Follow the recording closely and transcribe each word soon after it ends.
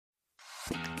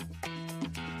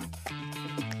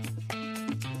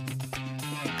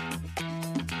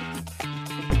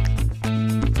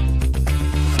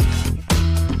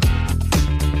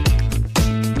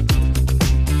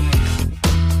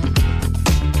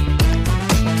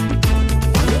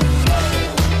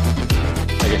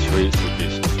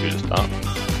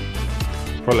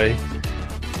Fully.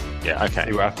 Yeah, See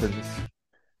okay. what happens.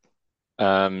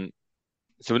 Um,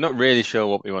 so we're not really sure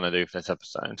what we want to do for this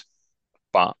episode,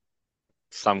 but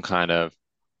some kind of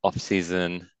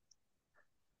off-season,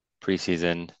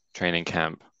 pre-season training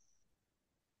camp.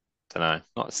 Don't know,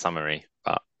 not a summary,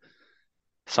 but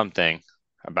something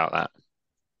about that.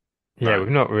 Yeah, No, we've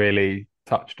not really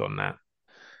touched on that,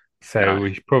 so no.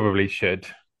 we probably should.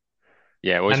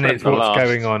 Yeah, well, we And spent it's the what's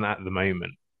going last on at the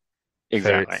moment, so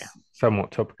exactly. it's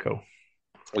somewhat topical.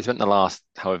 We spent the last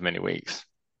however many weeks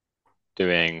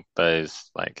doing those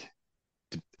like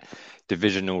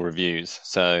divisional reviews.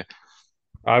 So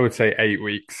I would say 8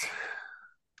 weeks.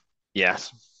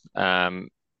 yes, um,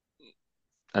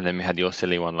 and then we had your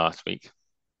silly one last week.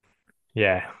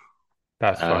 Yeah,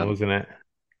 that's fun, Um, wasn't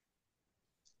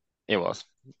it was.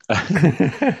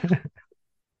 it?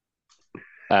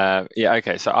 Yeah,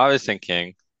 okay. So I was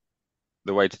thinking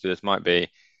the way to do this might be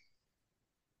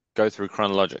go through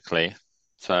chronologically.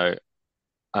 So,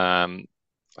 um,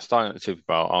 starting at the Super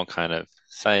Bowl, I'll kind of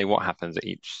say what happens at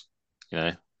each, you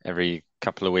know, every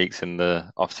couple of weeks in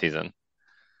the off season,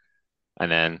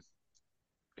 and then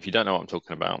if you don't know what I'm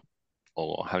talking about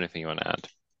or have anything you want to add,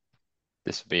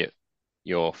 this would be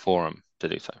your forum to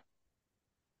do so.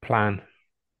 Plan.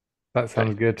 That Okay.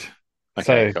 sounds good.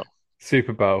 Okay. So, Cool.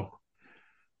 Super Bowl,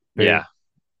 boom, Yeah.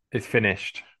 it's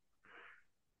finished.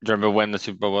 Do you remember when the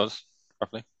Super Bowl was,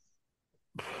 roughly?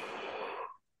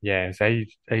 Yeah, it's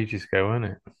ages ago,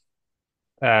 wasn't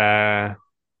it? Uh,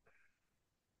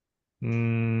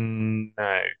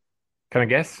 no. Can I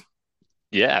guess?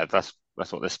 Yeah, that's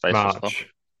what this space was for. March.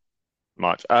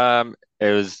 March.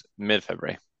 It was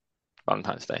mid-February,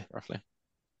 Valentine's Day, roughly.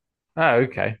 Oh,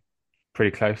 okay.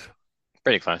 Pretty close.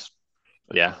 Pretty close.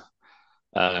 Yeah.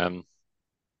 Um,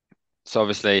 so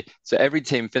obviously, so every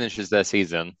team finishes their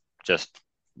season just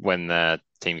when their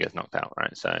team gets knocked out,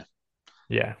 right? So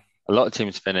Yeah. a lot of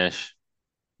teams finish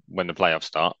when the playoffs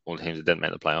start, all the teams that didn't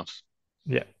make the playoffs.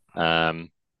 Yeah.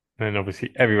 Um, And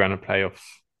obviously, every round of playoffs,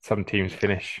 some teams yeah.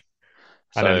 finish,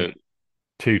 and So then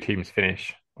two teams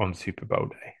finish on Super Bowl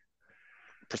day.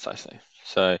 precisely.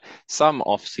 So some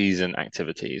off-season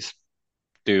activities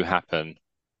do happen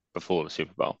before the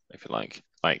Super Bowl, if you like.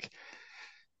 Like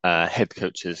head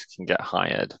coaches can get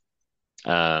hired,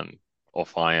 um, or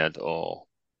fired or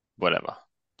whatever.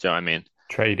 Do you know what I mean?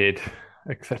 Traded,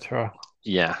 etc.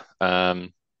 Yeah.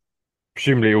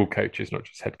 Presumably, all coaches, not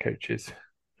just head coaches.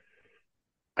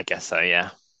 I guess so,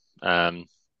 yeah. Um,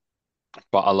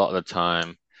 but a lot of the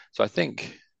time, so I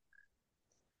think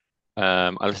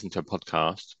I listened to a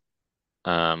podcast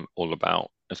all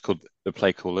about it's called The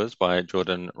Play Callers by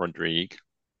Jordan Rodrigue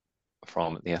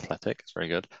from The Athletic. It's very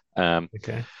good.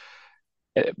 Okay.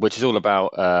 Which is all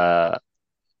about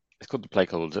it's called The Play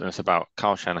Callers and it's about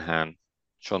Kyle Shanahan,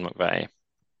 Sean McVay,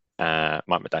 Mike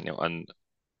McDaniel, and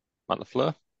Matt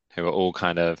LaFleur, who are all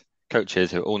kind of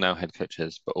coaches who are all now head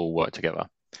coaches, but all work together.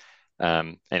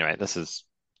 Anyway, this is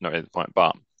not really the point,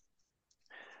 but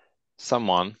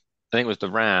someone, I think it was the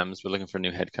Rams, were looking for a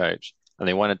new head coach, and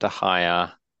they wanted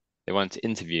to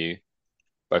interview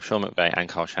both Sean McVay and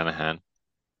Kyle Shanahan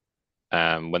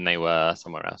when they were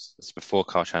somewhere else. It's before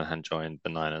Kyle Shanahan joined the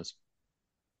Niners.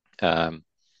 Um,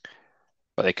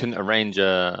 but they couldn't arrange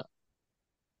a.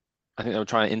 I think they were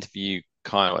trying to interview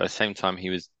Kyle at the same time he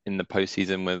was in the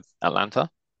postseason with Atlanta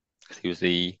because he was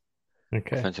the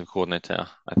Okay. offensive coordinator,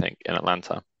 I think, in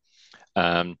Atlanta.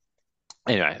 Um,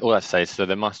 anyway, all that to say, so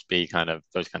there must be kind of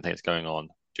those kind of things going on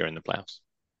during the playoffs.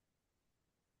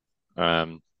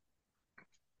 Um,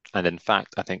 and in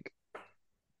fact, I think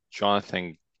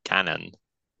Jonathan Gannon,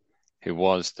 who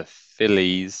was the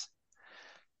Phillies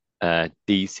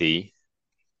DC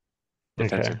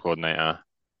defensive Okay. coordinator,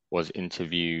 was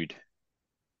interviewed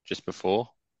just before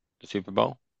the Super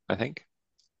Bowl, I think,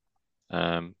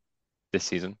 um, this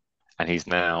season, and he's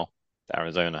now the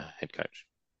Arizona head coach.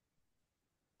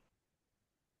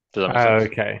 Does that make Oh,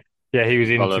 sense? okay. Yeah, he was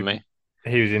You follow interviewed. me?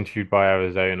 He was interviewed by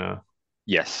Arizona.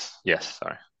 Yes, yes,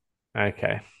 sorry.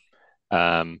 Okay.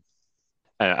 Um,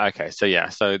 okay, so yeah,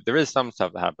 so there is some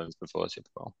stuff that happens before the Super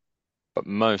Bowl, but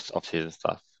most off-season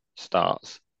stuff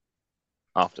starts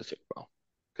after Super Bowl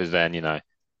because then,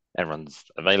 everyone's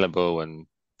available and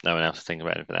no one else is thinking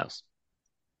about anything else.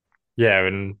 Yeah,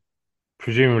 and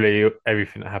presumably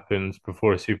everything that happens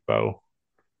before a Super Bowl,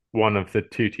 one of the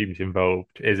two teams involved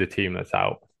is a team that's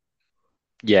out.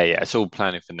 Yeah, yeah, it's all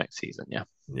planning for next season, yeah.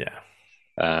 Yeah.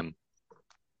 Um,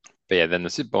 but yeah, then the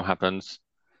Super Bowl happens,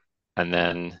 and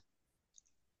then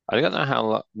I don't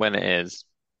know when it is,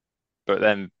 but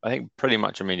then I think pretty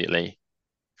much immediately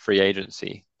free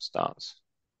agency starts.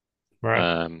 Right.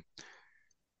 Um,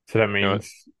 So that you know,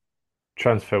 means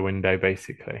transfer window,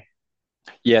 basically.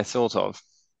 Yeah, sort of.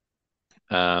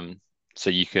 Um, so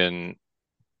you can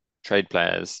trade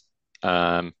players,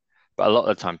 um, but a lot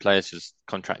of the time players just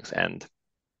contracts end,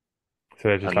 So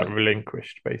they're just like and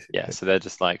relinquished, yeah, basically. so they're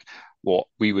just like what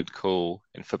we would call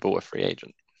in football a free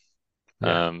agent.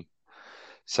 Yeah, Um,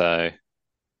 so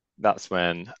that's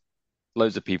when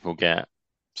loads of people get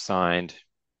signed,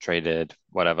 traded,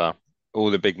 whatever.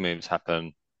 All the big moves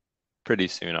happen pretty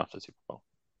soon after Super Bowl.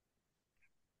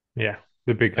 yeah,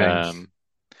 the big names. Um,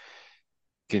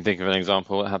 can you think of an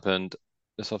example that happened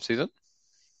this offseason?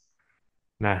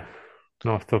 No,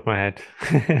 not off the top of my head.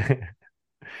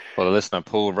 Well, the listener,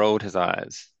 Paul rolled his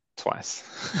eyes twice.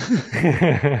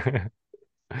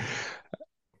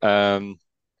 Um,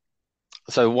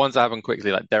 so ones that happened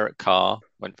quickly, like Derek Carr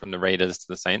went from the Raiders to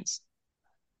the Saints.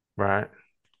 Right,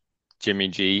 Jimmy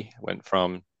G went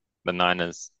from the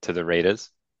Niners to the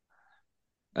Raiders,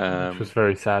 which was um,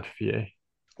 very sad for you.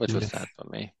 which You was miss sad for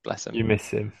me. Bless him. you miss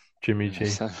him, Jimmy I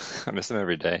miss G. him. I miss him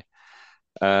every day.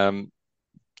 Um,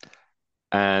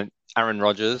 and Aaron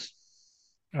Rodgers.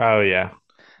 Oh yeah,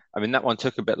 I mean, that one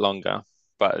took a bit longer,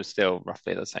 but it was still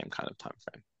roughly the same kind of time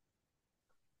frame.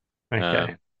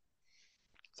 okay, Um,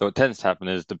 so what tends to happen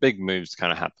is the big moves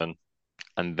kind of happen,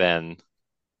 and then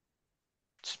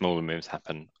smaller moves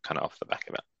happen kind of off the back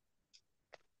of it.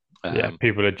 yeah. Um,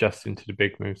 People adjusting to the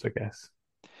big moves, I guess.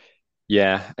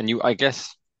 yeah, and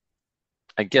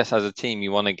I guess as a team,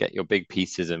 you want to get your big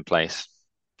pieces in place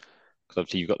because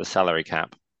obviously you've got the salary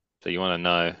cap, so you want to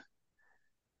know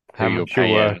who How you're much you're paying.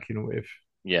 working with.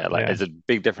 Yeah, like Yeah, there's a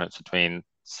big difference between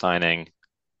signing,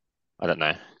 I don't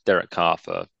know, Derek Carr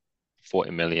for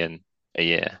 40 million a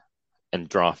year and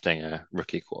drafting a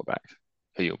rookie quarterback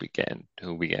who will be getting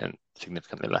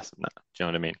significantly less than that. Do you know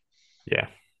what I mean? yeah.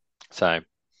 So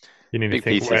You need to big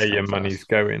think where pieces your come money's first.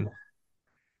 going,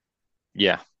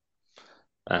 Yeah,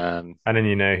 um, and then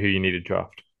you know who you need to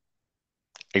draft.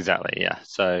 exactly. Yeah.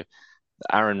 So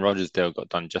the Aaron Rodgers deal got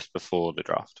done just before the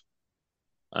draft.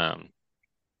 Um,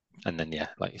 and then yeah,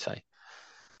 like you say,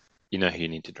 you know who you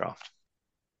need to draft.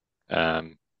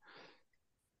 Um,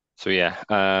 so yeah,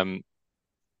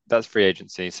 that's free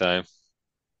agency. So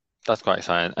that's quite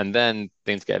exciting. And then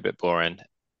things get a bit boring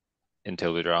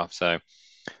until the draft. So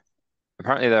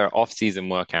apparently there are off-season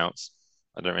workouts.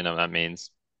 I don't really know what that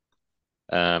means.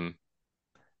 Um,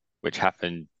 which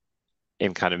happen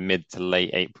in kind of mid to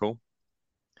late April.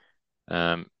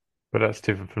 Um, But that's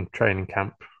different from training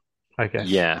camp, I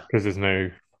guess, yeah, because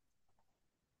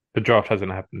the draft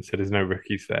hasn't happened, so there's no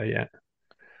rookies there yet.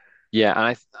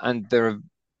 yeah, and there are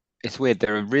it's weird.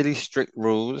 There are really strict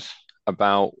rules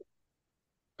about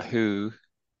who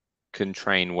can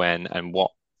train when and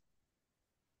what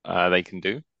they can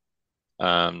do.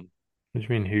 Um, What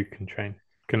do you mean, who can train?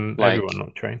 Can everyone like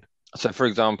not train? so, for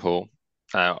example,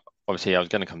 obviously I was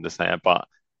going to come to this later, but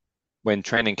when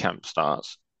training camp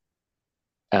starts,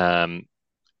 um,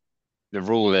 the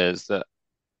rule is that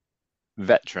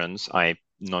veterans, I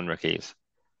non-rookies,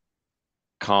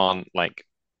 can't like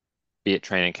be at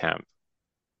training camp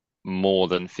more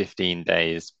than 15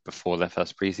 days before their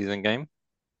first preseason game.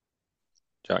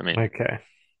 Do you know what I mean? Okay.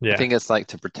 I Yeah. think it's like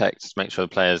to protect, to make sure the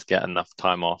players get enough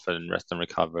time off and rest and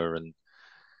recover and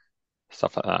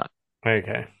stuff like that.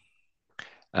 Okay.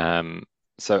 Um,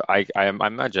 so I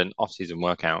imagine off-season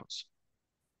workouts.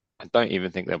 I don't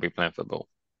even think they'll be playing football.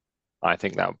 I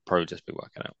think that'll probably just be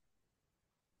working out.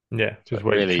 Yeah. So Just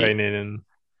weight training and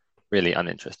really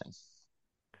uninteresting.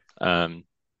 Um,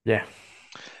 yeah.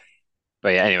 but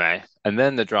yeah, anyway, and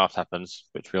then the draft happens,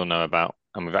 which we all know about,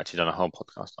 and we've actually done a whole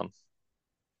podcast on.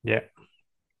 Yeah.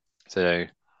 So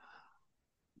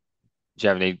do you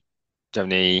have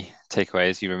any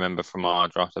takeaways you remember from our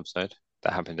draft episode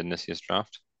that happened in this year's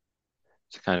draft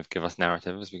to kind of give us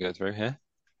narrative as we go through here?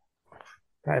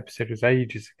 That episode was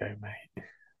ages ago, mate.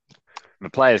 The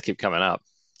players keep coming up.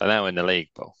 They're now in the league,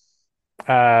 Paul.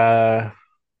 Uh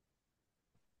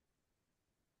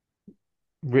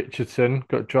Richardson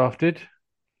got drafted.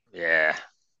 Yeah,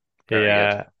 He very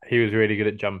good. uh he was really good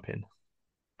at jumping.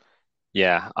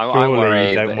 Yeah, I'm Surely you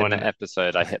worried don't that in the want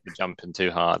episode I hit the jumping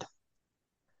too hard.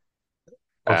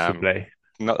 Um, possibly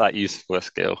not that useful a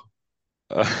skill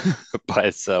by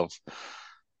itself.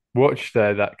 watch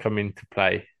that come into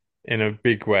play in a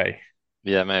big way.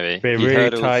 Yeah, maybe Be a he really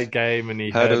hurdles tight game and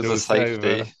he hurdles a hurdles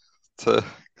safety over. to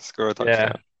score a Yeah.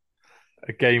 touchdown.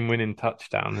 A game winning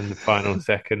touchdown in the final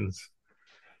seconds.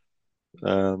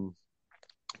 Um,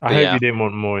 I but hope you yeah, didn't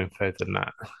want more info than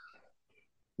that.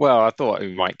 well, I thought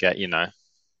we might get, who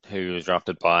he was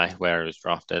drafted by, where he was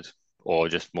drafted, or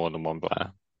just more than one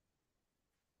player.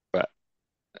 But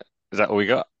is that all we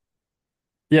got?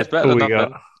 It's Yep, better all than we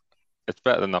got. nothing. It's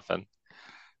better than nothing.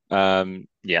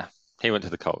 Yeah, he went to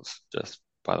the Colts, just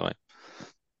by the way,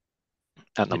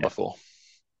 at number Yeah. 4.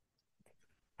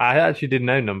 I actually didn't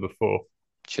know number four.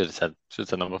 Should have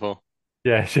said number 4.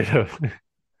 Yeah, I should have.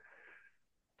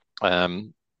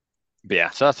 Um, but yeah,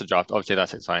 so that's the draft. Obviously,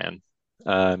 that's exciting.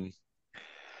 Um,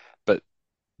 but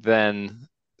then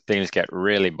things get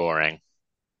really boring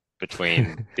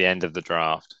between the end of the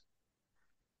draft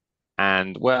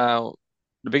and, well,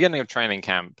 the beginning of training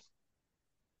camp.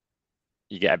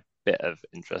 You get a bit of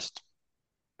interest.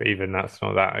 But even that's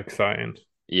not that exciting.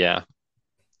 Yeah.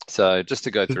 So just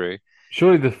to go So through,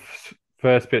 surely the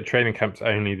first bit of training camp's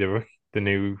only the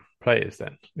new players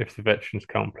then, if the veterans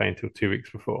can't play until 2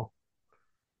 weeks before.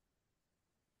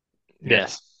 Yeah.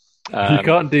 yes. You Um,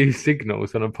 can't do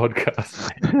signals on a podcast,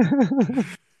 mate.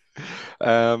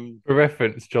 um, For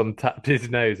reference, John tapped his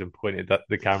nose and pointed at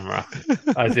the camera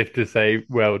as if to say,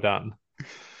 well done.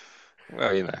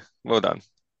 well, well done.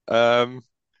 Um,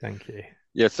 Thank you.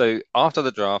 yeah, so after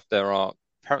the draft,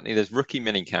 there's rookie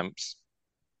mini camps,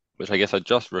 which I guess are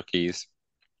just rookies,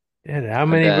 Yeah, how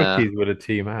and many they're rookies would a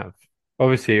team have?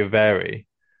 Obviously, it vary.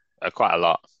 quite a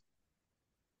lot.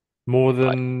 More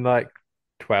Like, than like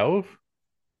 12?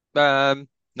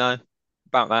 no,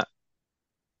 about that.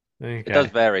 It does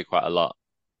Okay. vary quite a lot.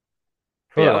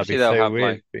 I But thought yeah, that'd be obviously they'll so have weird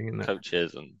like being in there.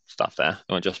 coaches and stuff there.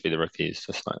 It won't just be the rookies,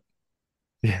 just like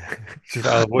Yeah. Just,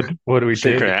 oh, what do we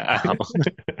do? figuring it out.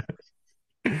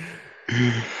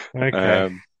 Okay.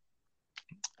 Um,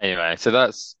 Anyway, so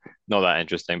that's not that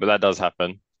interesting, but that does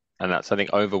happen, and that's I think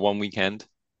over one weekend,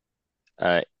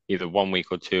 either 1 week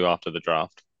or two after the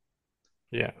draft.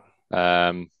 Yeah.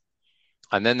 Um,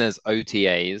 and then there's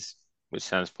OTAs, which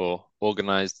stands for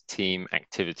Organized Team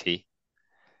Activity.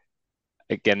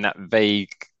 Again, that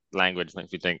vague language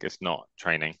makes me think it's not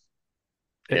training.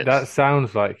 That It's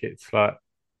sounds like it's like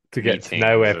to get to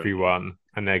know meetings and everyone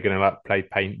and they're gonna like play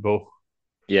paintball.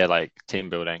 yeah, like team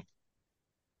building.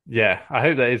 Yeah, I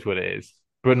hope that is what it is,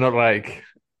 but not like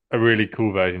a really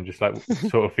cool version, just like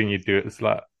sort of thing you do at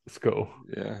like school.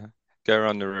 Yeah. Go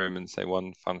around the room and say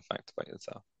one fun fact about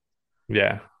yourself.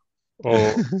 Yeah,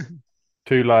 or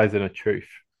two lies and a truth,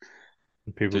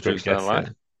 and people Two got to truths and a guess lie.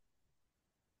 it.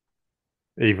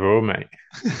 Either or, mate.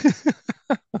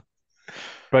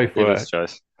 Both Dealer's work.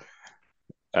 choice.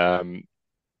 Um,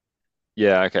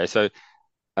 yeah, okay. So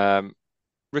um,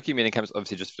 rookie minicamps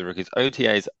obviously just for the rookies.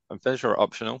 OTAs, I'm fairly sure are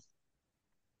optional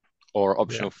or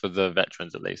Yeah, optional for the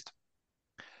veterans at least.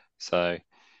 So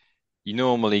you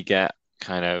normally get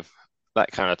kind of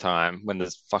that kind of time when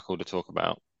there's fuck all to talk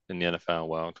about in the NFL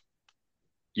world.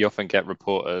 You often get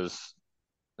reporters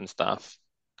and stuff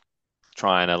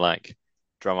trying to like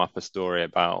drum up a story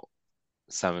about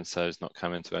so and so's not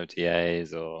coming to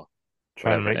OTAs or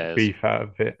trying to whatever it make is. beef out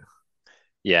of it.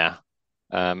 Yeah.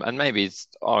 And maybe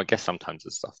I guess sometimes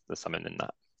there's something in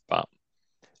that, but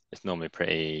it's normally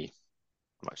pretty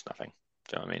much nothing.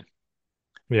 Do you know what I mean?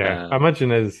 Yeah, I Um, imagine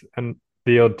there's and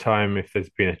the odd time if there's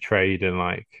been a trade and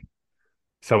like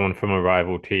someone from a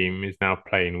rival team is now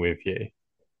playing with you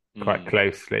quite mm,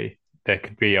 closely, there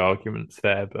could be arguments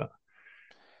there, but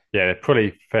yeah, they're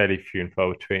probably fairly few and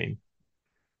far between.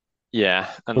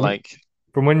 yeah, and From like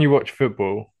from when you watch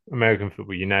football, American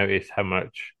football, you notice how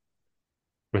much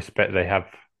respect they have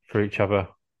for each other,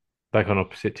 like on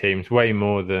opposite teams, way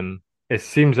more than it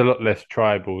seems a lot less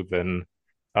tribal than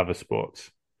other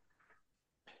sports.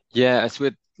 yeah, it's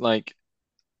with like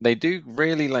they do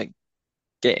really like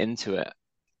get into it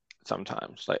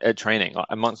sometimes, like at training, like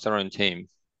amongst their own team.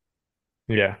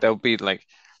 Yeah, They'll be like,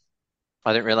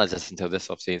 I didn't realize this until this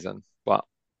off season, but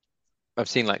I've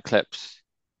seen like clips.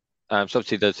 So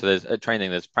obviously there's at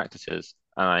training, there's practices,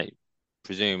 and I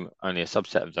presume only a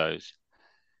subset of those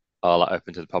are like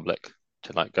open to the public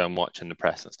to like go and watch in the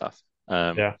press and stuff.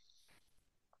 yeah.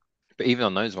 But even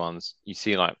on those ones, you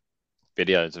see like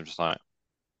videos of just like,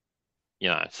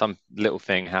 some little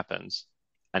thing happens,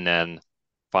 and then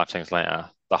 5 seconds later,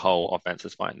 the whole offense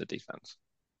is fighting the defense.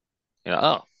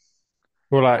 Oh,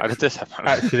 Well, how like did this happen?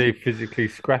 actually physically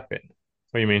scrapping.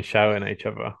 What do you mean shouting at each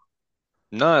other?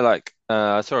 No, like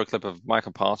I saw a clip of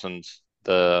Michael Parsons,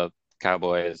 the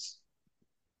Cowboys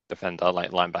defender,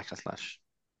 like linebacker slash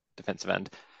defensive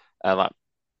end, like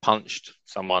punched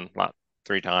someone like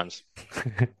 3 times.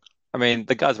 I mean,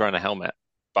 the guy's wearing a helmet,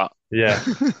 but Yeah,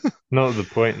 not the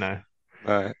point now.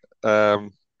 no.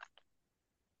 Um,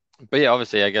 but yeah,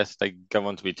 obviously, I guess they go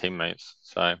on to be teammates.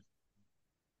 So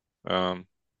um,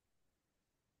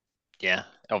 yeah,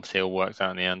 obviously, it all works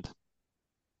out in the end.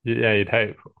 Yeah, you'd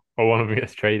hope. Or one of them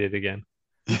gets traded again.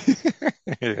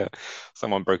 Yeah,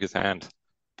 someone broke his hand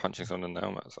punching someone in the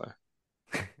helmet. So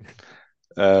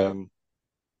um,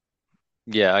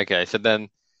 Yeah, okay. So then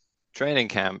training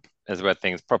camp is where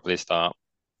things properly start,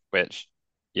 which,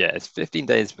 yeah, it's 15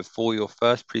 days before your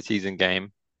first preseason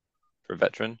game for a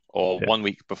veteran, or Yeah. 1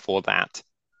 week before that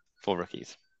for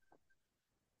rookies.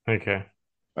 Okay.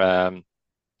 Um,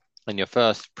 and your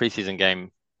first preseason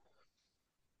game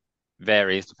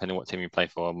varies depending on what team you play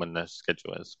for and when the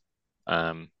schedule is.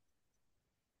 Um,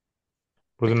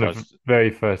 Wasn't the because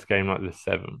very first game like the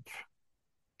seventh?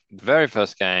 the very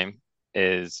first game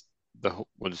is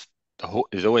was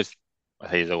is always, I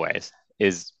say is always,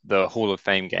 is the Hall of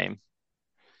Fame game,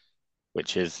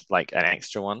 which is like an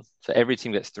extra one. So every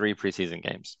team gets three preseason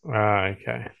games, Ah,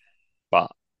 okay.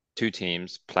 but two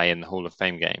teams play in the Hall of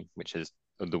Fame game, which is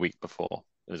the week before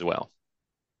as well.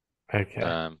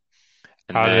 Okay. Um,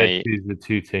 and How do they they, choose the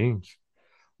two teams?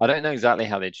 I don't know exactly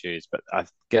how they choose, but I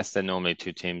guess they're normally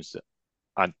two teams.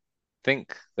 I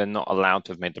think they're not allowed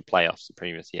to have made the playoffs the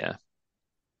previous year.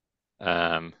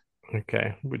 Um,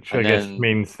 Okay, which I and guess then,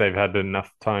 means they've had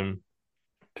enough time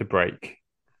to break.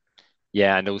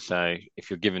 yeah, and also if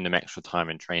you're giving them extra time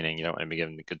in training, you don't want to be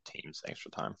giving the good teams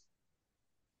extra time.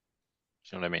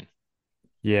 Do you know what I mean?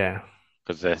 Yeah.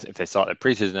 Because if they start their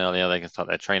preseason earlier, they can start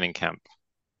their training camp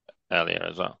earlier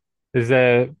as well. Is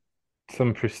there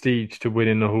some prestige to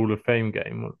winning the Hall of Fame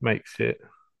game? What makes it?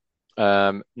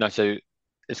 No, so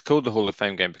it's called the Hall of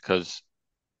Fame game because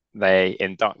they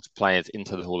induct players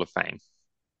into the Hall of Fame,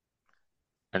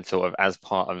 and sort of as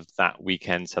part of that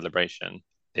weekend celebration,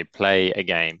 they play a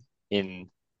game in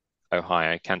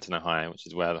Ohio, Canton, Ohio, which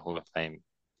is where the Hall of Fame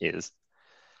is.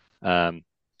 Um,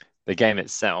 the game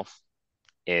itself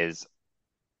is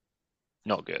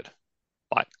not good.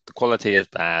 Like the quality is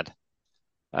bad.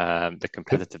 The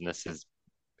competitiveness is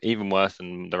even worse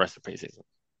than the rest of the preseason.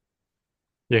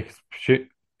 Yeah, 'cause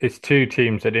it's two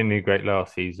teams that didn't do great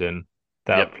last season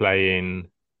that are Yep.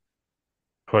 playing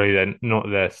probably they're not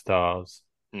their stars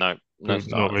No, no to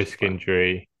not stars. risk Like,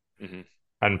 injury hmm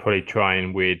and probably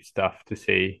trying weird stuff to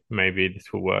see maybe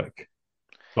this will work.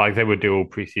 Like they would do all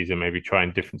preseason, maybe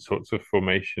trying different sorts of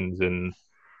formations and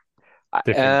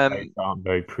different plays Um, that aren't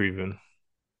very proven,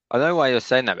 I know why you're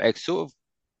saying that, but it's sort of,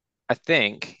 I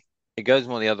think it goes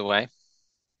more the other way.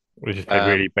 or just play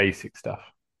really Um, basic stuff.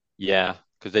 yeah,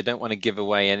 because they don't want to give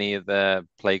away any of their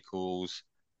play calls,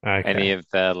 any Okay. of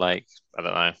their like, I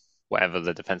don't know, whatever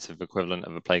the defensive equivalent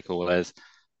of a play call is.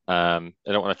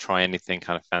 They don't want to try anything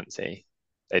kind of fancy.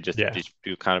 They Yeah. just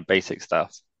do kind of basic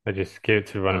stuff. They just give it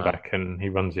to the running Um, back and he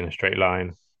runs in a straight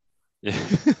line yeah.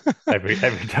 every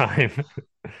time.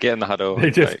 Get in the huddle. They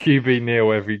It's just like, QB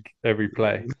kneel every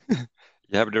play.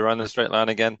 you happy to run the straight line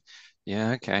again?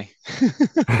 Yeah, okay.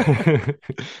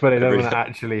 But they don't Every want to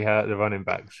actually hurt the running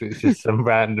back, so it's just some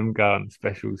random guy on the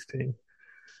specials team.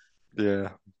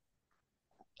 yeah,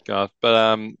 God. But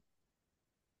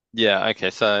yeah, okay.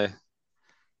 So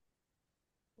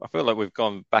I feel like we've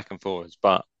gone back and forwards,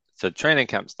 but so training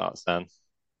camp starts then.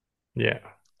 Yeah.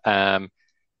 Um,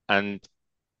 and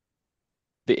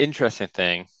the interesting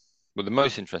thing, well, the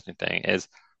most interesting thing is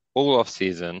all off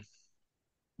season,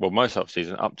 well, most off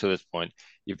season up to this point,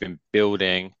 you've been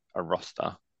building a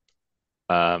roster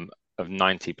of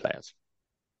 90 players.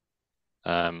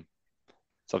 Um,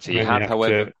 so obviously And you then you have have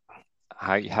to,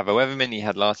 however many you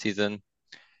had last season.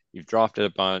 You've drafted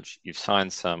a bunch. You've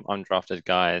signed some undrafted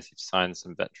guys. You've signed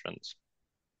some veterans.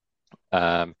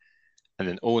 Um, and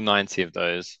then all 90 of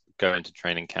those go into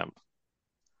training camp.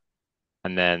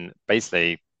 And then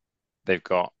basically they've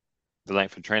got the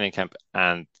length of training camp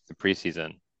and the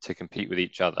preseason to compete with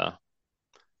each other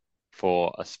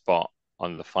for a spot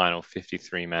on the final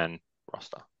 53 man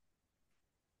roster.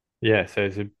 yeah, so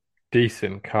it's a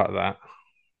decent cut that.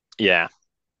 Yeah,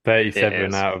 it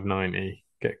 37 is. out of 90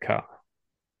 get cut.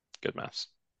 Good maths.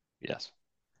 Yes.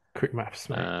 Quick maths,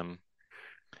 mate. Um,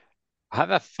 I have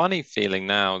a funny feeling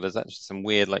now there's actually some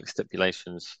weird like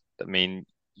stipulations that mean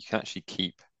you can actually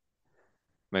keep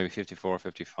maybe 54 or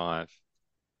 55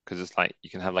 because it's like you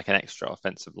can have like an extra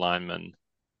offensive lineman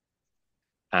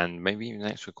and maybe even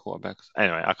an extra quarterback.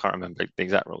 Anyway, I can't remember the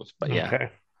exact rules, but yeah.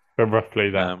 Okay. But roughly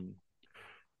that. Um,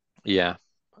 yeah.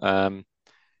 Um,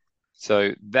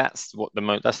 so that's the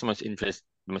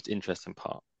most interesting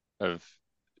part of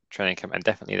training camp and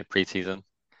definitely the preseason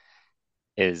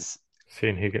is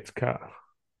Seeing who gets cut.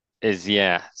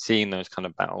 yeah, seeing those kind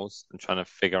of battles and trying to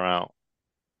figure out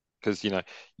because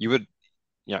you would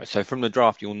so from the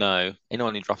draft you'll know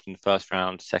anyone who drafted in the first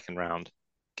round, second round,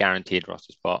 guaranteed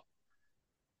roster spot,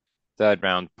 third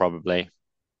round probably.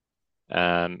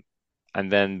 Um,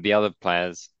 and then the other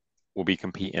players will be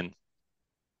competing.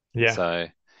 Yeah. So,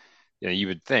 you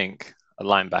would think a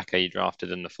linebacker you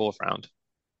drafted in the fourth round.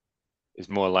 is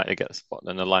more likely to get a spot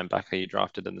than a linebacker you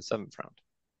drafted in the seventh round.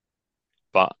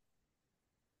 But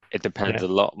it depends Yeah. a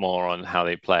lot more on how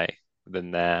they play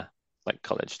than their like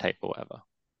college tape or whatever.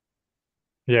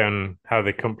 Yeah, and how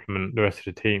they complement the rest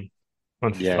of the team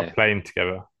once they start Yeah, playing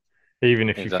together. Even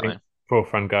if you think exactly.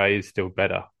 fourth round guy is still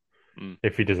better, Mm,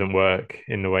 if he doesn't work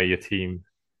in the way your team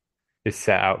is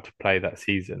set out to play that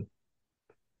season,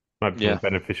 might be more yeah,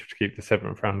 beneficial to keep the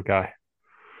seventh round guy.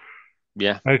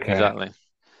 yeah, Okay. exactly.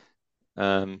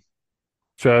 Um,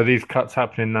 So are these cuts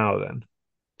happening now then?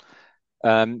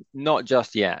 not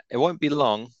just yet. It won't be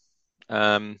long.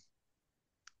 Um,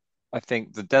 I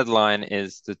think the deadline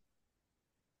is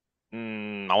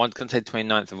I want to say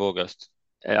 29th of August.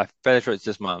 I'm fairly sure it's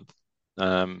this month.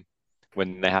 Um,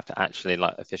 when they have to actually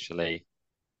like officially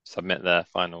submit their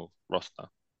final roster.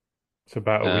 It's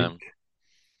about a week. Um,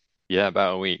 yeah,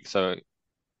 about a week. So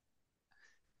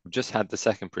we've just had the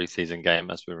second preseason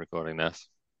game as we're recording this.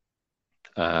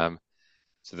 Um,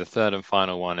 so the third and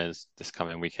final one is this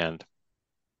coming weekend,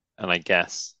 and I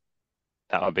guess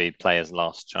that'll be players'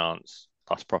 last chance,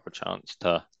 last proper chance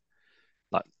to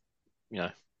like you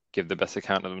know give the best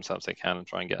account of themselves they can and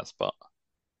try and get a spot.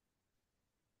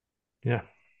 Yeah.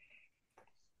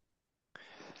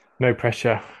 No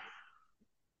pressure.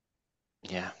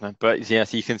 Yeah, no, but yeah,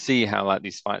 so you can see how like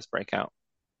these fights break out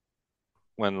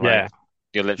when Yeah. like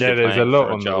you're literally Yeah, there's a playing lot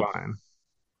for a on the job. line.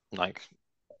 Like,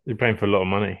 You're paying for a lot of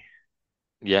money.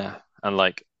 yeah, and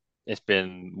like it's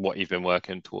been what you've been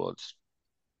working towards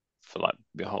for like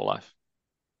your whole life.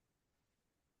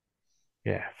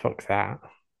 Yeah, fuck that.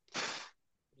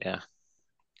 Yeah,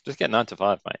 just get 9 to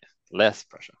 5, mate. Less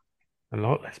pressure, A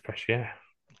lot less pressure, yeah.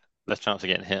 less chance of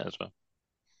getting hit as well.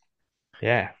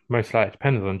 Yeah, most likely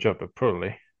depends on the job, but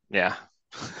probably. Yeah.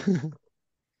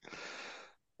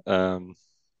 Um,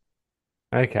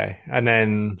 Okay. And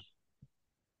then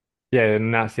yeah,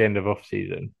 and that's the end of off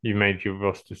season. You made your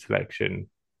roster selection.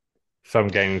 Some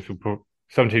teams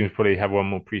probably have one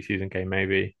more preseason game,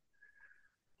 maybe.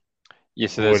 yeah,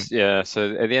 so Would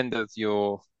so at the end of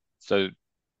so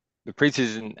the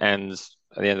preseason ends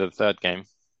at the end of the third game.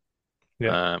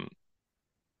 yeah, Um,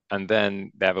 and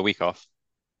then they have a week off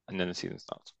and then the season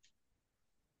starts.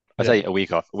 I yeah. say a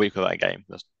week of that game.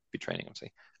 That's be training,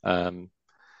 obviously. Um,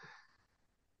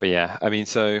 but yeah, I mean,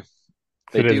 so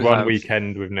So they there's do one have,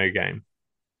 weekend with no game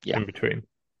yeah, in between.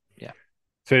 yeah.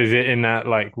 So is it in that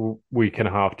like week and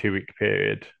a half, 2 week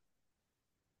period?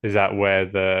 Is that where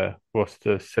the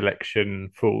roster selection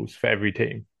falls for every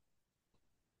team?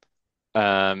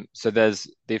 So there's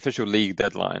the official league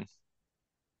deadline.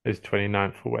 Is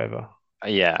 29th or whatever.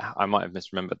 Yeah, I might have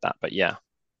misremembered that, but yeah.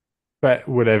 But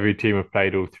would every team have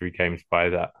played all 3 games by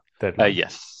that deadline?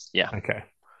 Yes, yeah, Okay.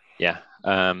 yeah.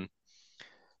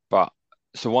 But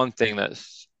so one thing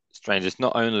that's strange is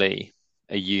not only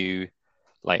are you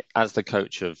like as the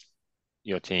coach of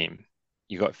your team,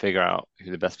 you got to figure out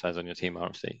who the best players on your team are,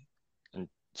 obviously, and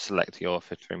select your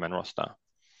 53-man roster.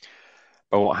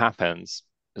 But what happens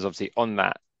is obviously on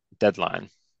that deadline,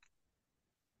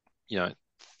 you know,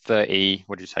 30,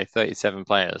 what did you say, 37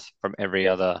 players from every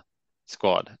other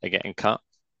squad are getting cut.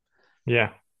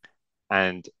 Yeah.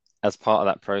 And as part of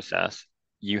that process,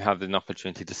 you have an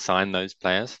opportunity to sign those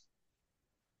players.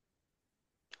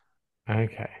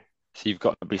 Okay. So you've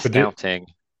got to be But do, scouting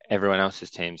everyone else's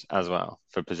teams as well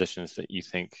for positions that you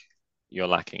think you're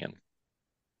lacking in.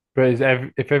 but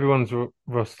if everyone's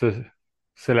roster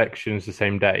selection's the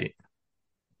same date,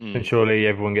 then Mm, surely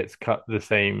everyone gets cut the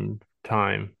same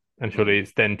time, and surely mm.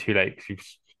 it's then too late because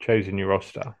you've chosen your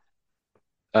roster.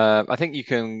 I think you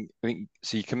can. I think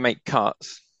so. You can make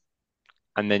cuts,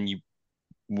 and then you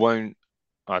won't.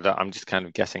 I'm just kind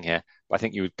of guessing here, but I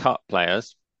think you would cut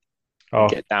players and Oh,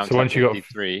 get down so to once you got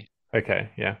 53,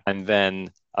 okay, yeah, and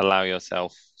then allow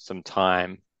yourself some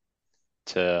time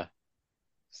to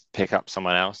pick up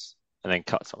someone else, and then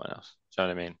cut someone else. Do you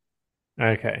know what I mean?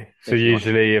 okay. So If you want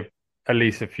to. usually at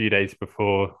least a few days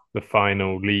before the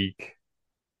final league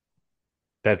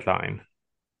deadline,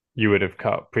 you would have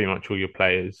cut pretty much all your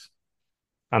players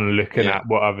and looking Yeah. at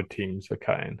what other teams are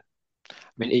cutting.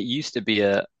 I mean, it used to be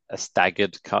a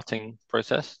staggered cutting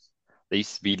process. There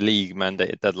used to be league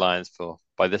mandated deadlines for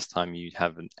by this time you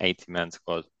have an 80-man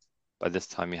squad, by this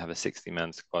time you have a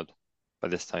 60-man squad, by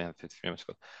this time you have a 53-man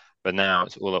squad. But now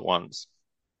it's all at once.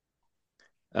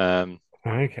 Um,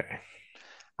 Okay,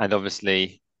 and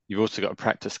obviously you've also got a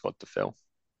practice squad to fill.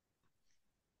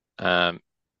 Um,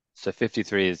 so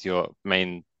 53 is your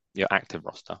active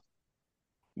roster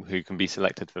who can be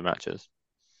selected for matches.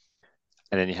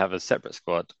 And then you have a separate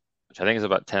squad, which I think is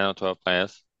about 10 or 12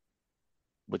 players,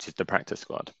 which is the practice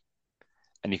squad.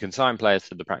 And you can sign players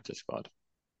to the practice squad,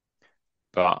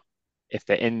 but if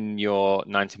they're in your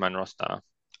 90-man roster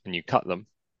and you cut them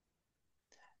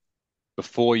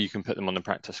before you can put them on the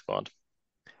practice squad,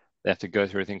 they have to go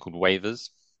through a thing called waivers,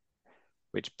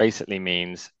 which basically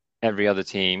means every other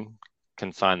team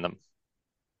can sign them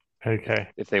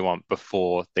Okay. if they want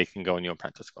before they can go on your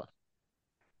practice squad.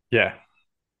 Yeah.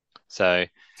 So,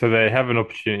 So they have an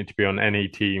opportunity to be on any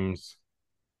team's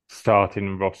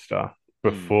starting roster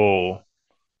mm, before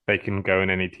they can go in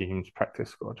any team's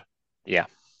practice squad, yeah,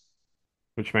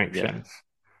 which makes yeah, sense.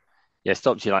 yeah. It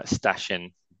stops you like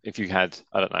stashing. If you had,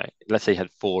 I don't know, let's say you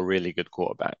had four really good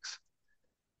quarterbacks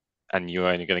and you're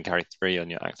only going to carry three on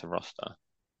your active roster,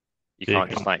 you So you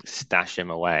can't just can, like stash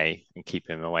him away and keep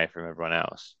him away from everyone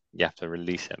else. You have to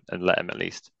release him and let him at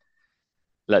least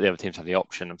let the other teams have the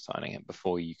option of signing him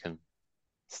before you can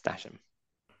stash him.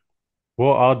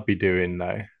 what I'd be doing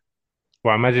though,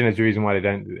 well, I imagine there's a reason why they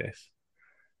don't do this.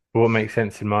 But what makes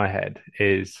sense in my head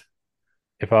is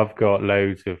if I've got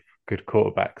loads of good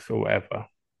quarterbacks or whatever,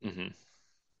 Hmm.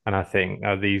 and I think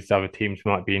these other teams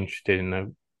might be interested in a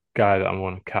guy that I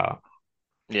want to cut,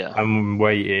 Yeah. I'm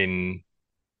waiting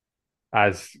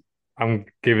as I'm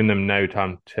giving them no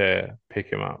time to pick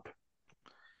him up.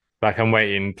 Like I'm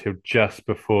waiting till just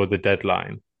before the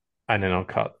deadline, and then I'll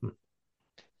cut them.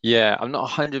 Yeah, I'm not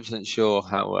 100% sure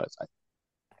how it works.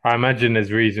 I imagine there's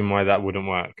a reason why that wouldn't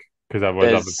work, because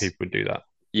otherwise other There's people would do that.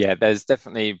 yeah, there's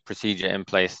definitely procedure in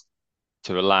place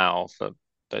to allow for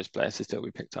those players to still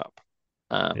be picked up.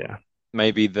 Um, Yeah.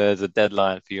 maybe there's a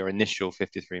deadline for your initial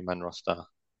 53-man roster,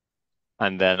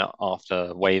 and then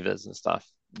after waivers and stuff,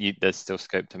 there's still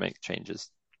scope to make changes.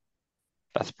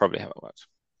 That's probably how it works.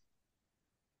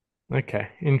 Okay.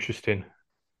 Interesting.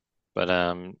 But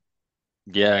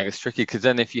yeah, it's tricky because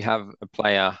then if you have a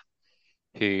player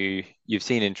who you've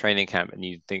seen in training camp and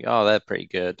you think, oh, they're pretty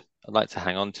good, I'd like to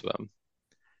hang on to them,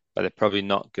 but they're probably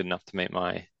not good enough to make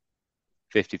my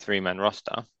 53-man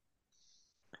roster.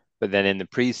 But then in the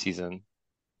preseason,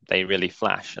 they really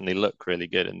flash and they look really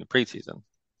good in the preseason.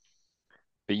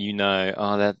 But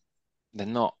oh, they're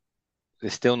not,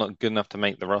 they're still not good enough to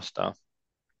make the roster.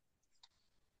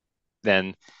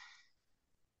 Then,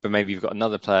 but maybe you've got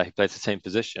another player who plays the same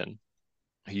position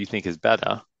who you think is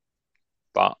better,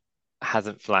 but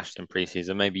hasn't flashed in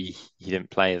preseason. Maybe he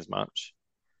didn't play as much.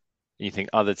 And you think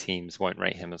other teams won't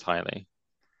rate him as highly.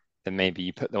 Then maybe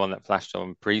you put the one that flashed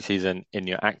on preseason in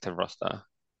your active roster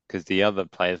because the other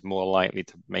player is more likely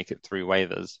to make it through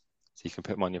waivers, so you can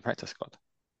put him on your practice squad.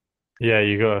 Yeah,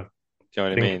 you gotta Do you know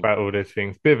what I think mean? about all those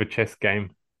things. Bit of a chess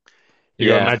game. You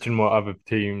gotta Yeah. imagine what other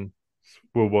teams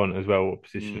will want as well, what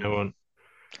position they Mm. want.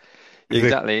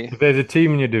 Because Exactly. if there's a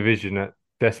team in your division that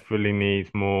desperately needs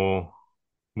more,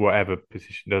 whatever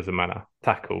position doesn't matter,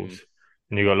 Mm. tackles,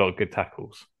 and you've got a lot of good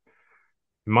tackles,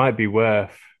 it might be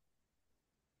worth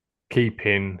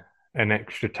keeping an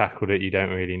extra tackle that you don't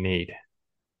really need,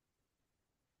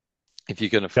 If you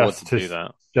can afford to just to do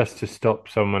that. just to stop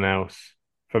someone else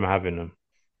from having them.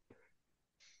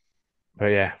 But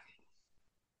yeah,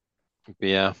 But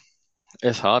yeah,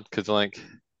 it's hard because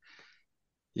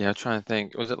yeah, I'm trying to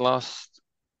think. Was it last?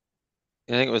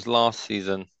 I think it was last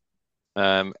season.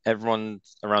 Everyone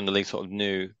around the league sort of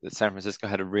knew that San Francisco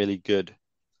had a really good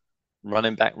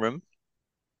running back room.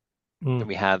 That mm,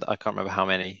 we had, I can't remember how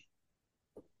many,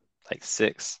 like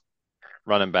six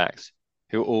running backs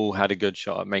who all had a good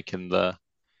shot at making the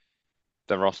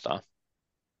roster.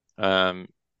 Um,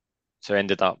 so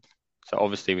ended up. So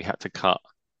obviously we had to cut.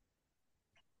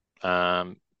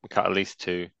 We cut at least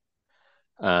two.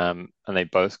 And they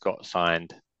both got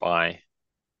signed by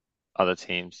other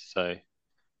teams. So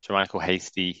Jermichael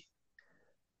Hasty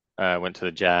went to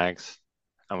the Jags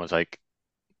and was like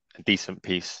a decent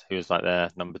piece. He was like their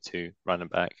number two running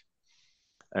back.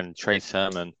 And Trey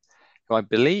Sermon, who I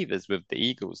believe is with the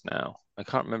Eagles now. I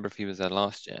can't remember if he was there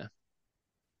last year.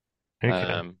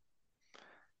 okay, Um,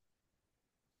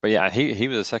 but yeah, he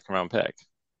was a second round pick,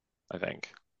 I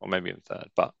think, or maybe even third.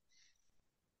 But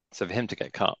so for him to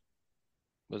get cut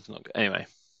was not good. Anyway,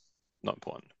 not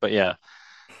important. But yeah,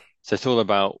 so it's all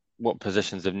about what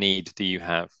positions of need do you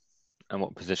have and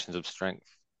what positions of strength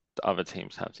the other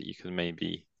teams have that you can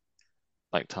maybe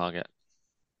like target.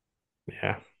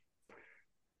 yeah,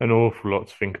 an awful lot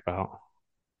to think about.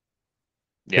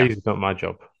 Yeah, Please, it's not my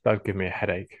job. That'd give me a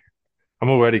headache. I'm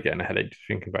already getting a headache just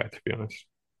thinking about it, to be honest.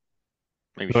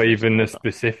 maybe you Not should make some even the paper.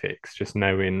 specifics, just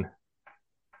knowing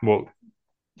what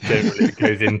generally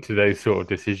goes into those sort of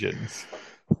decisions.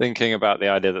 Thinking about the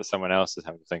idea that someone else is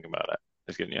having to think about it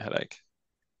is giving you a headache.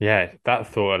 Yeah, that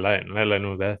thought alone, let alone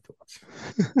all their thoughts.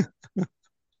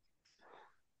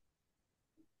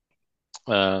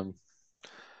 Um,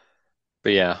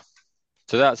 but yeah,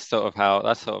 So that's sort of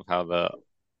how the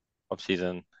off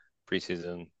season,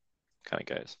 preseason kind of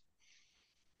goes.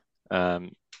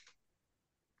 Um,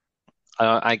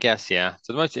 I guess yeah.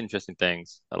 So the most interesting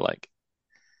things are like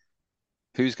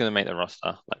who's going to make the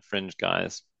roster, like fringe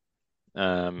guys,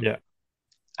 um, Yeah,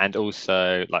 and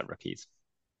also like rookies.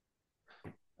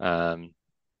 Um,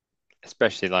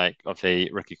 Especially like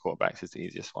obviously rookie quarterbacks is the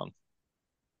easiest one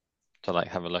to like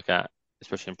have a look at,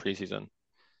 especially in preseason.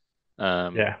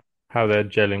 Um, yeah. How they're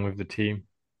gelling with the team.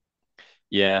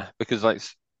 yeah, because like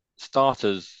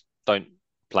starters don't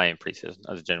play in preseason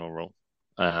as a general rule.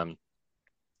 Um,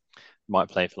 might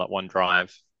play for like one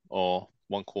drive or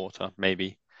one quarter,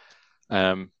 maybe.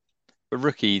 Um, but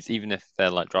rookies, even if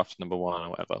they're like drafted number one or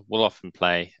whatever, will often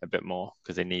play a bit more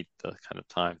because they need the kind of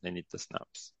time, they need the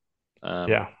snaps.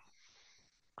 Um, Yeah.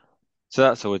 so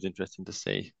that's always interesting to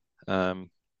see. Um,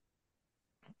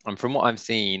 and from what I've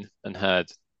seen and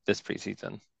heard this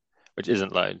preseason, which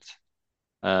isn't loads,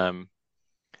 um,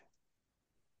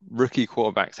 rookie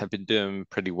quarterbacks have been doing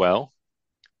pretty well,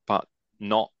 but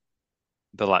not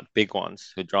the like big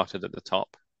ones who drafted at the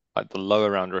top. Like the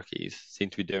lower round rookies seem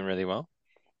to be doing really well.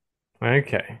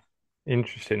 Okay.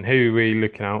 Interesting. Who are we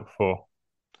looking out for?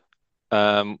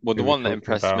 Well, Who the are we one that talking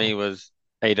impressed about? me was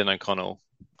Aidan O'Connell.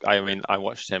 I mean, I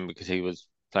watched him because he was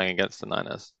playing against the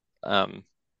Niners. Um,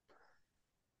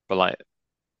 but like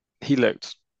he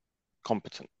looked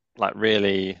competent, like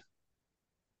really,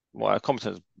 well,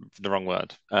 competent is the wrong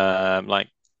word. Like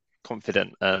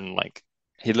confident and like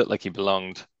he looked like he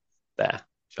belonged there.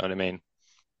 Do you know what I mean?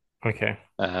 Okay.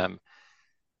 Um,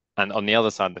 and on the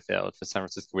other side of the field for San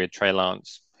Francisco, we had Trey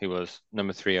Lance, who was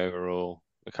number three overall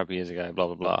a couple of years ago, blah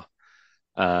blah blah.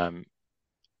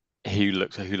 Who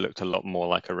looked a lot more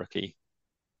like a rookie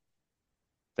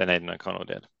than Aidan O'Connell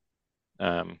did.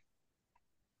 Um,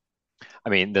 I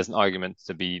mean, there's an argument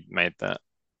to be made that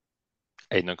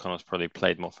Aidan O'Connell's probably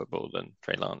played more football than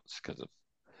Trey Lance because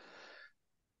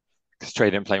Trey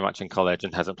didn't play much in college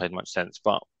and hasn't played much since.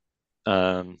 But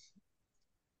um,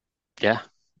 yeah,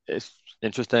 it's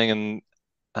interesting.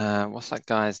 And what's that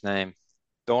guy's name?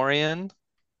 Dorian,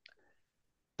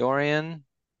 Dorian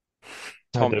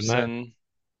I don't know. Thompson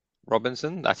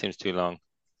Robinson. That seems too long.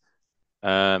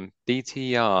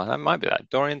 DTR. That might be that.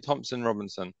 Dorian Thompson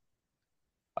Robinson.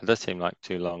 That does seem like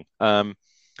too long.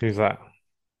 Who's that?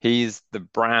 He's the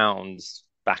Browns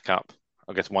backup.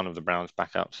 I guess one of the Browns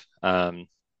backups.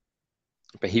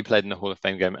 But he played in the Hall of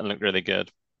Fame game and looked really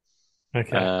good.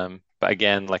 Okay. But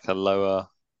again, like a low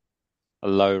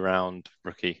round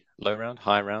rookie, low round,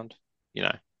 high round, you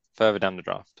know, further down the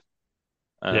draft.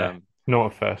 Yeah. Um, Not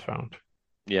a first round.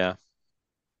 yeah.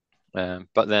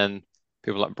 But then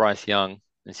people like Bryce Young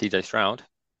and CJ Stroud,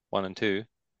 one and two,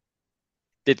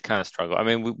 did kind of struggle. I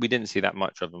mean, we didn't see that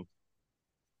much of them.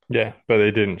 Yeah, but they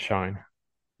didn't shine.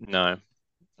 No.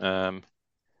 Um,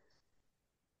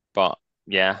 but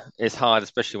yeah, it's hard,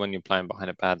 especially when you're playing behind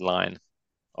a bad line,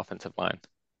 offensive line.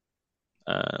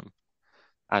 Um,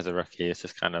 as a rookie, it's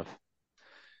just you're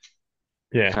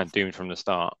Yeah. kind of doomed from the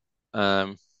start.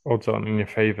 Um, Odds on in your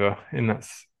favor in that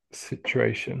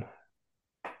situation.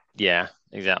 yeah,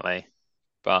 exactly.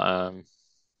 But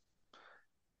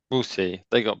we'll see.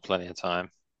 They got plenty of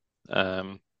time.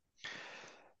 Um,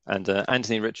 and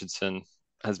Anthony Richardson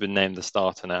has been named the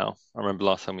starter now. I remember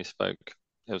last time we spoke,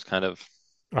 it was kind of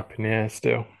Up in the air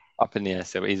still. up in the air.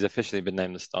 So he's officially been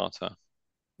named the starter.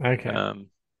 Okay. Um,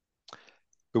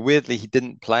 but weirdly, he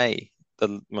didn't play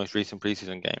the most recent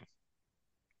preseason game.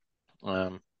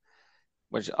 Um,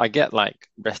 which I get, like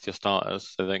rest your starters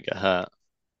so they don't get hurt.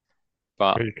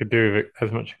 But But you could do with it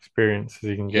as much experience as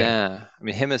you can get. yeah, I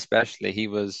mean him especially, he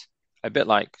was a bit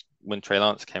like when Trey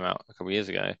Lance came out a couple of years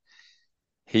ago.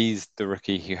 He's the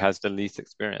rookie who has the least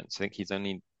experience. I think he's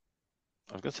only,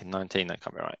 I was going to say 19, that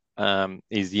can't be right.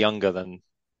 He's younger than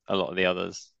a lot of the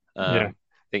others. Yeah.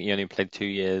 I think he only played 2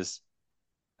 years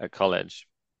at college.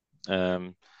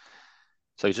 Um,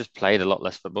 so he's just played a lot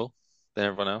less football than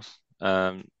everyone else.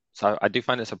 So I do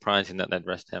find it surprising that they'd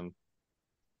rest him.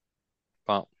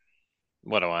 But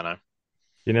what do I know?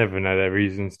 You never know their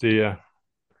reasons, do you?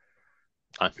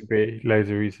 I, Could be loads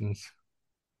of reasons.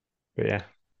 But yeah.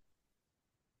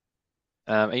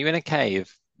 are you in a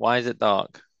cave? Why is it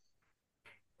dark?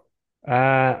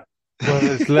 Uh, well,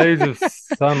 there's loads of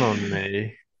sun on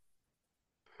me.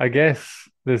 I guess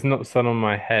there's not sun on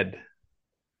my head.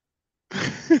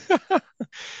 I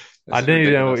This is don't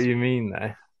even know what ridiculous. you mean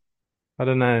though. I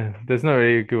don't know. There's not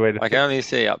really a good way to I can fix only it.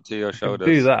 see up to your I could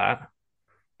do shoulders. that,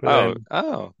 but Oh, then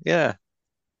oh, yeah.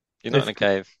 You're not in it's a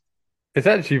cave. it's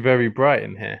actually very bright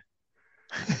in here.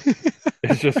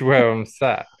 It's just where I'm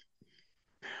sat.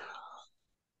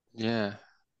 Yeah.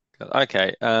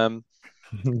 Okay.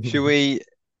 Should we?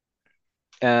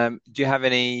 Do you have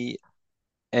any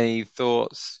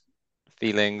thoughts,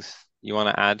 feelings you want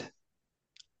to add?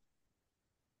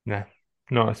 No,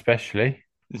 not especially.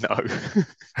 No.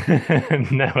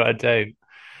 No, I don't.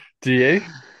 Do you?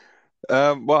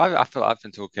 Well, I feel like I've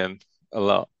been talking a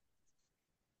lot.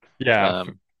 Yeah,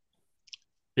 Um,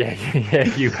 yeah, yeah,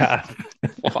 you have.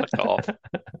 Fuck off.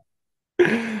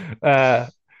 Uh,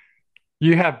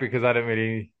 you have because I don't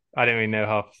really know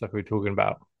half the stuff we're talking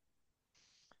about.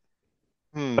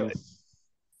 Hmm.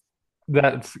 But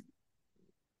that's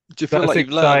Do you feel that's like you've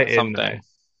learned exciting though. something?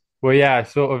 Well, yeah, I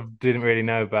sort of didn't really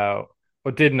know about,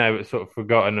 or did know, but sort of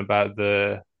forgotten about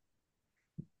the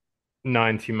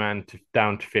 90 man to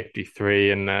down to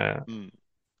 53 and Hmm.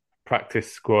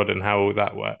 practice squad and how all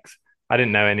that works. I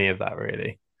didn't know any of that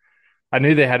really. I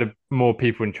knew they had more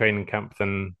people in training camp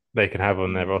than they can have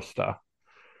on their Hmm. roster,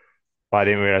 but I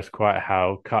didn't realize quite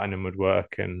how cutting them would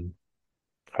work and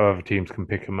how other teams can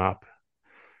pick them up.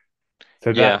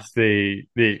 So Yeah. that's the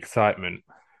excitement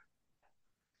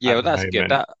Yeah, at well, the that's good. moment.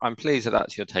 That I'm pleased that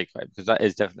that's your takeaway because that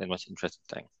is definitely the most interesting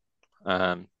thing.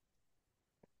 Um,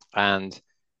 and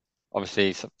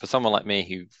obviously, for someone like me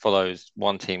who follows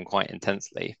one team quite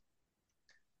intensely,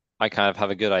 I kind of have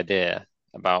a good idea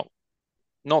about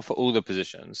not for all the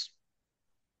positions,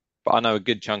 but I know a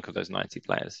good chunk of those 90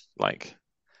 players.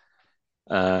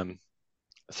 Um,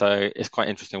 so it's quite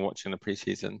interesting watching the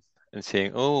preseason and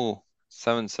seeing, oh,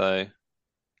 so and so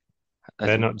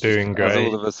has They're not just doing has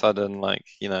all great. of a sudden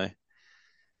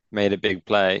made a big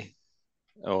play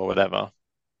or whatever.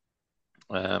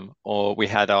 Or we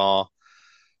had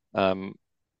um,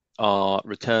 our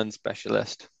return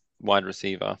specialist, wide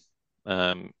receiver,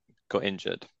 um, got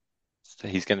injured, so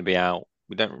he's going to be out.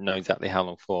 We don't know exactly how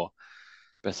long for,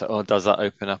 but it's like, oh, does that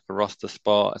open up a roster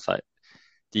spot? It's like,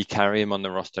 do you carry him on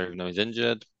the roster even though he's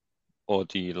injured, or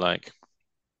do you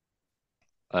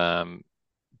um,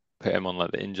 put him on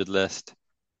like the injured list?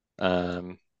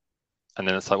 Um, and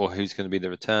then it's like, well, who's going to be the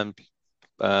return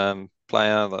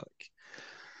player?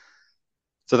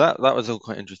 So that was all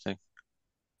quite interesting.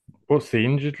 What's the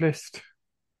injured list?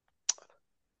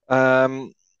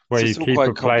 Um, Where so you it's all keep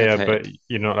a quite player, but complicated.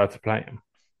 you're not allowed to play him.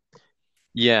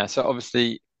 Yeah, so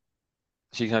obviously,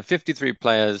 so you can have 53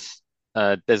 players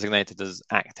designated as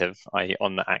active, i.e.,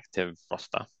 on the active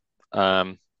roster.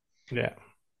 Um, Yeah,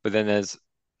 but then there's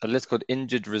a list called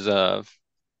injured reserve,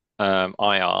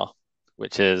 IR,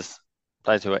 which is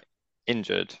players who are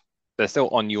injured. They're still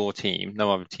on your team.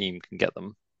 No other team can get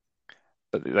them,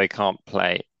 but they can't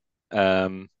play.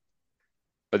 Um,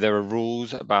 but there are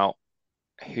rules about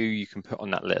who you can put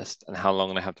on that list and how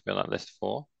long they have to be on that list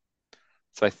for.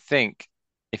 So I think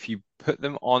if you put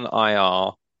them on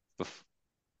IR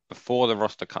before the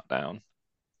roster cut down,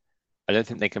 I don't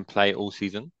think they can play all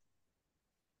season.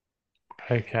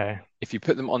 okay, If you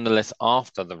put them on the list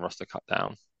after the roster cut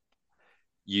down,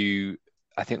 you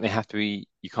I think they have to be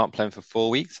you can't play them for 4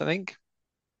 weeks, I think.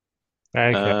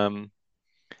 okay, Um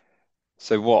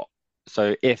so what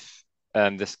so if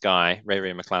this guy, Ray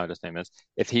McLeod, his name is,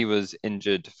 if he was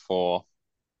injured for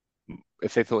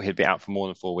if they thought he'd be out for more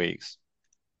than 4 weeks,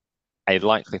 a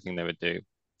likely thing they would do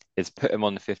is put him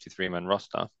on the 53-man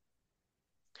roster,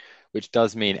 which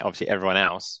does mean obviously everyone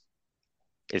else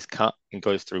is cut and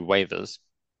goes through waivers.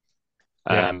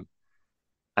 yeah, Um,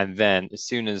 and then as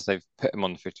soon as they've put him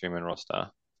on the 53-man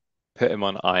roster, put him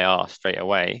on IR straight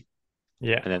away,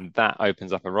 yeah. and then that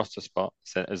opens up a roster spot.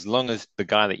 So as long as the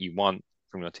guy that you want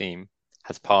from your team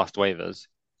has passed waivers,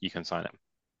 you can sign him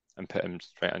and put him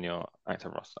straight on your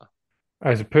active roster.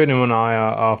 As putting him on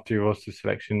IR after your roster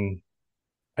selection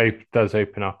does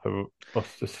open up a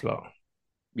roster slot.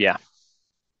 Yeah,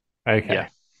 yeah, Okay.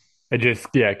 It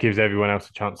just it gives everyone else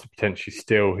a chance to potentially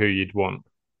steal who you'd want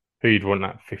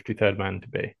that 53rd man to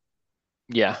be.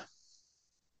 yeah,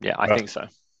 yeah. I But think so.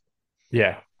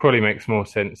 yeah, probably makes more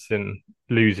sense than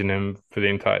losing him for the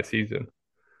entire season.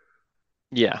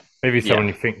 Yeah, Maybe someone yeah.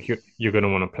 you think you're going to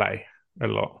want to play a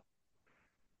lot.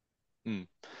 Mm.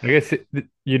 I guess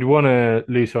you'd want to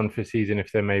lose on for a season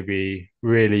if they're maybe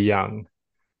really young,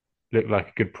 look like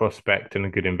a good prospect and a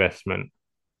good investment,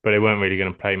 but they weren't really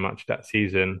going to play much that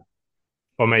season.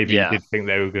 Or maybe you Yeah, did think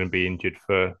they were going to be injured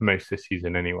for most of the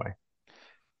season anyway.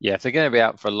 yeah. If they're going to be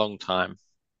out for a long time,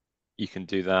 you can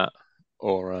do that.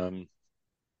 Or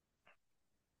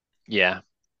yeah,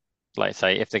 like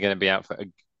say if they're going to be out for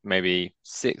maybe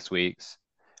 6 weeks,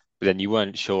 but then you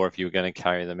weren't sure if you were going to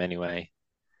carry them anyway,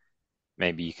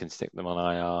 maybe you can stick them on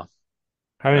IR.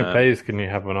 How many Um, players can you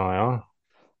have on IR?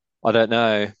 I don't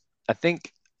know. I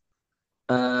think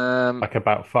um, Like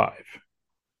about five.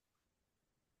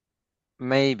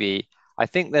 maybe. I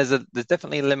think there's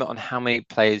definitely a limit on how many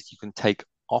players you can take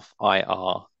off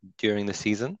IR during the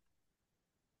season.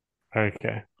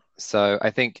 Okay. So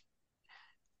I think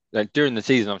like during the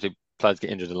season, obviously players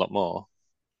get injured a lot more.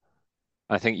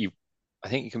 I think you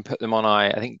can put them on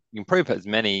I think you can probably put as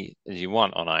many as you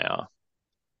want on IR.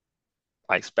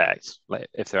 I expect, like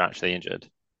if they're actually injured,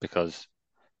 because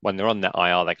when they're on that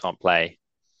IR, they can't play.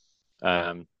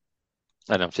 Um,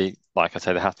 and obviously, like I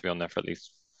say, they have to be on there for at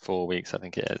least 4 weeks, I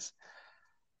think it is.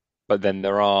 But then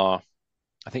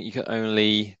I think you can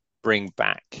only bring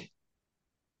back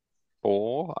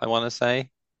four, I want to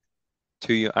say,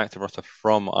 to your active roster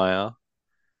from IR.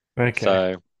 Okay.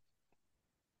 So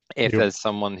if You there's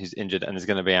someone who's injured and is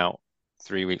going to be out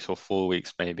 3 weeks or 4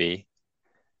 weeks, maybe,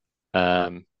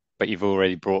 but you've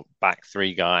already brought back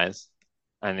three guys,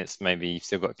 and it's maybe you've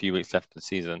still got a few weeks left of the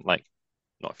season, like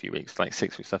not a few weeks, like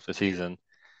 6 weeks left of the season,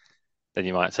 then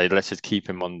you might say, let's just keep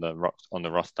him on the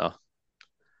roster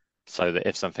so that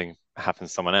if something happens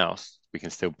to someone else, we can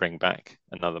still bring back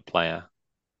another player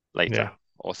later yeah.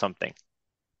 or something.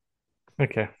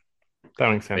 Okay.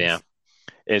 That makes But yeah, sense.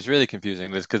 it's really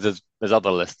confusing. There's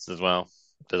other lists as well.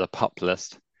 There's a pup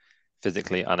list,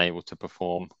 physically unable to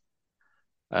perform,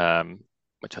 um,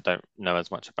 which I don't know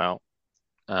as much about.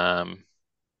 Um,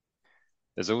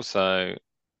 there's also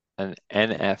an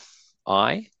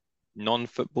NFI,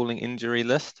 non-footballing injury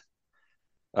list,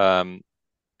 um,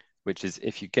 which is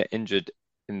if you get injured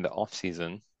in the off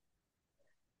season,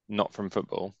 not from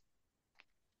football,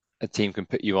 a team can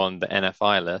put you on the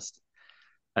NFI list,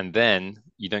 and then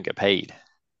you don't get paid,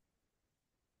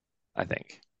 I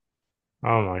think.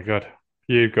 Oh my God.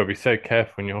 You've got to be so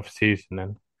careful in your off season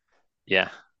then. Yeah.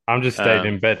 I'm just staying Um,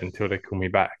 in bed until they call me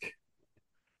back.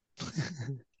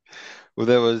 well,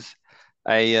 there was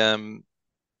a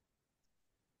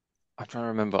I'm trying to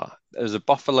remember. There was a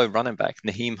Buffalo running back,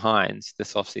 Naheem Hines,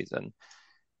 this offseason.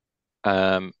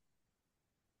 Um,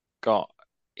 got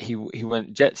he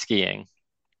went jet skiing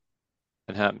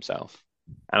and hurt himself.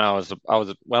 And I was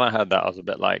when I heard that, I was a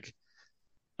bit like,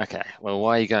 okay, well,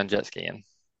 why are you going jet skiing?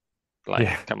 Like,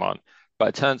 Yeah. come on. But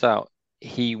it turns out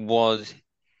he was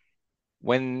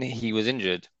when he was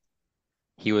injured,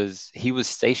 he was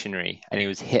stationary and he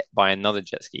was hit by another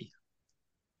jet ski.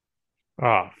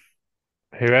 Oh,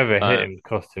 whoever hit Uh, him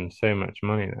cost him so much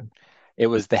money then. it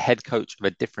was the head coach of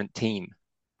a different team.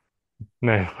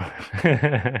 No.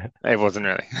 It wasn't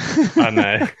I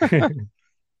really. know.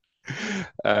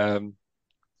 Um,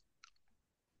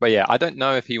 but yeah, I don't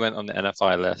know if he went on the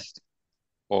NFI list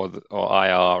or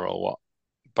IR or what,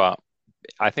 but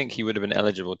I think he would have been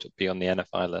eligible to be on the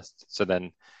NFI list. So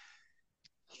then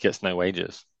he gets no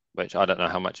wages, which I don't know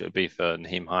how much it would be for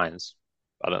Naheem Hines.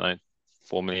 I don't know,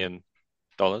 $4 million,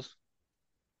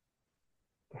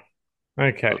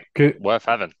 Okay. but Good. worth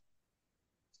having.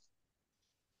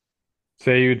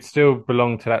 So you would still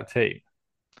belong to that team.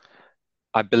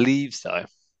 I believe so.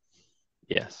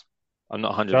 Yes, I'm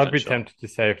not So I'd 100% be sure. tempted to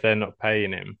say if they're not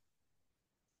paying him,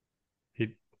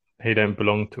 he he don't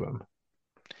belong to them.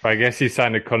 But I guess he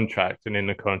signed a contract, and in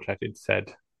the contract it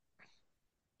said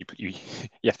You you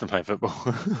have to play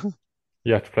football.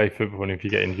 you have to play football, and if you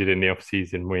get injured in the off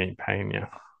season, we ain't paying you.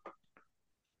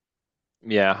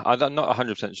 Yeah, I'm not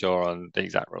 100% sure on the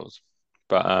exact rules,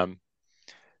 but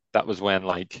that was when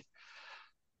like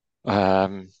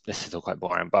this is all quite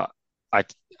boring, but I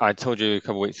I told you a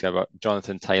couple of weeks ago about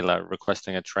Jonathan Taylor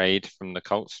requesting a trade from the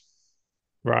Colts,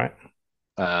 Right.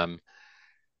 um,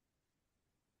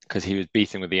 because he was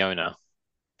beefing with the owner,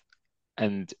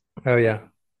 and Oh yeah.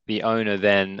 the owner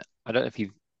then I don't know if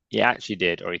he actually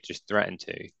did or he just threatened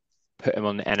to put him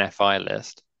on the NFI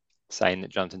list, saying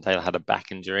that Jonathan Taylor had a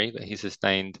back injury that he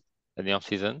sustained in the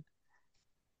offseason,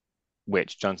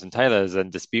 which Jonathan Taylor is then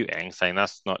disputing, saying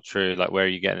that's not true. Like, where are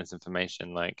you getting this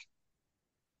information? Like,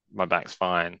 my back's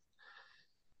fine,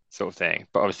 sort of thing.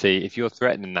 But obviously, if you're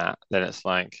threatening that, then it's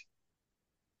like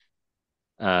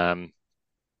um,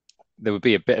 there would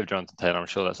be a bit of Jonathan Taylor. I'm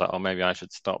sure that's like, oh, maybe I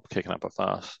should stop kicking up a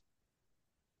fuss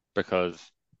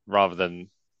because rather than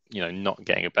not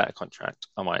getting a better contract,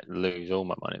 I might lose all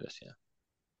my money this year.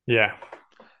 Yeah.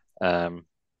 Um,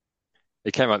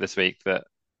 it came out this week that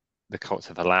the Colts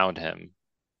have allowed him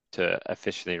to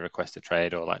officially request a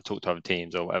trade or like talk to other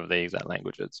teams or whatever the exact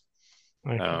language is.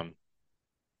 Okay. Um,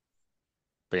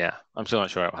 but yeah, I'm still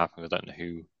not sure what will happen. I don't know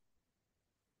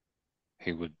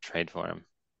who would trade for him.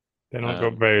 They're not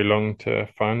got Um, very long to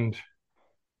fund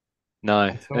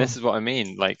no, and this someone. is what I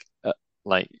mean.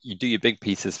 Like you do your big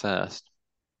pieces first.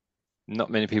 Not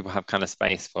many people have kind of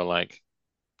space for like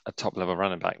a top level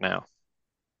running back now.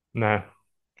 No.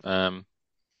 Um,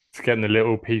 It's getting the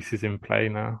little pieces in play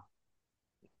now.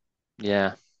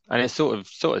 yeah, And it's sort of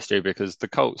stupid because the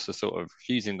Colts are sort of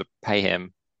refusing to pay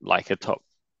him like a top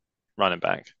running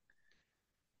back,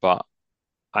 but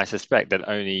I suspect they'd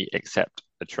only accept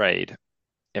a trade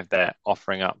if they're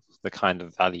offering up the kind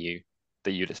of value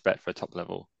that you'd expect for a top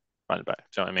level running back.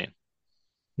 Do you know what I mean?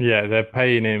 Yeah, they're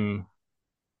paying him,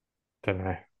 don't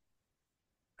know,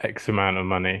 X amount of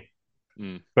money,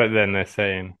 Mm. but then they're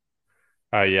saying,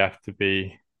 oh, you have to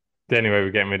be the only way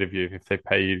we're getting rid of you if they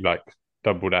pay you like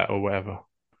double that or whatever.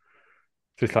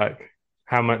 Just like,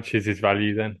 how much is his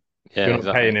value then? Yeah, You're not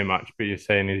exactly. paying him much, but you're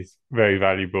saying he's very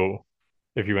valuable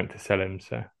if you went to sell him.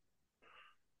 So,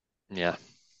 Yeah.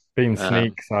 being Um,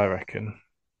 sneaks, I reckon.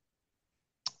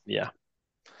 yeah.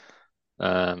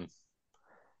 Um,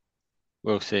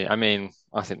 we'll see. I mean,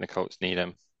 I think the Colts need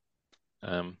him.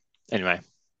 Um, anyway,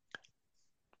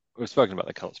 we've spoken about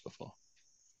the Colts before.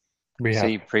 We have.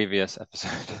 See previous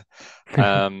episode.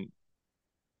 Um,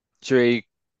 should we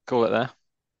call it there?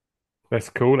 Let's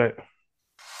call it.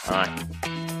 All right.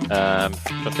 Do you want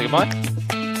to say goodbye?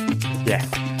 Yeah.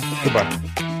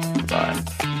 Goodbye.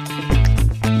 Bye.